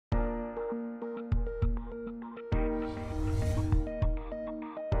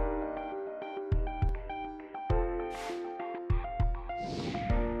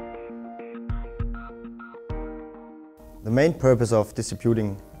The main purpose of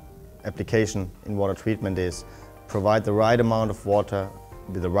distributing application in water treatment is provide the right amount of water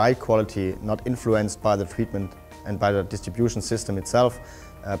with the right quality, not influenced by the treatment and by the distribution system itself,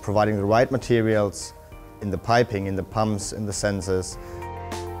 providing the right materials in the piping, in the pumps, in the sensors.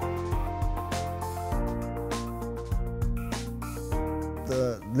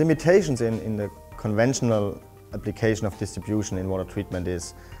 The limitations in the conventional application of distribution in water treatment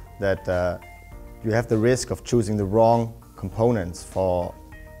is that you have the risk of choosing the wrong components for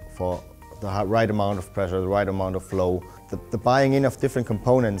the right amount of pressure, the right amount of flow. The buying in of different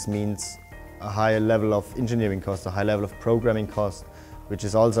components means a higher level of engineering cost, a high level of programming cost, which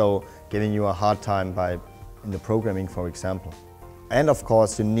is also giving you a hard time in the programming, for example. And of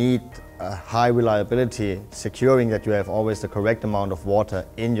course, you need a high reliability, securing that you have always the correct amount of water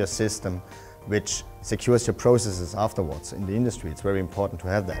in your system, which secures your processes afterwards. In the industry, it's very important to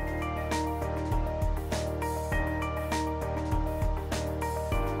have that.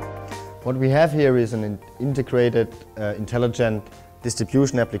 What we have here is an integrated, intelligent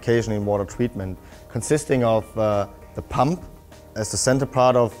distribution application in water treatment, consisting of the pump as the center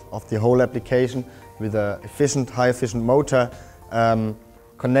part of the whole application, with an efficient, high-efficient motor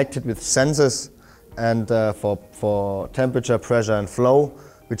connected with sensors and for temperature, pressure and flow,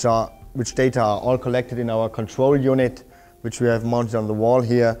 which data are all collected in our control unit, which we have mounted on the wall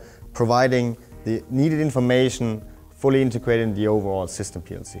here, providing the needed information fully integrated in the overall system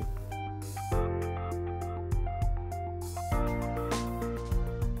PLC.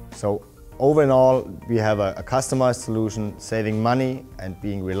 So overall, we have a customized solution, saving money and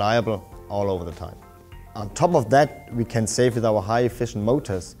being reliable all over the time. On top of that, we can save with our high efficient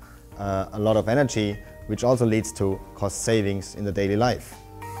motors a lot of energy, which also leads to cost savings in the daily life.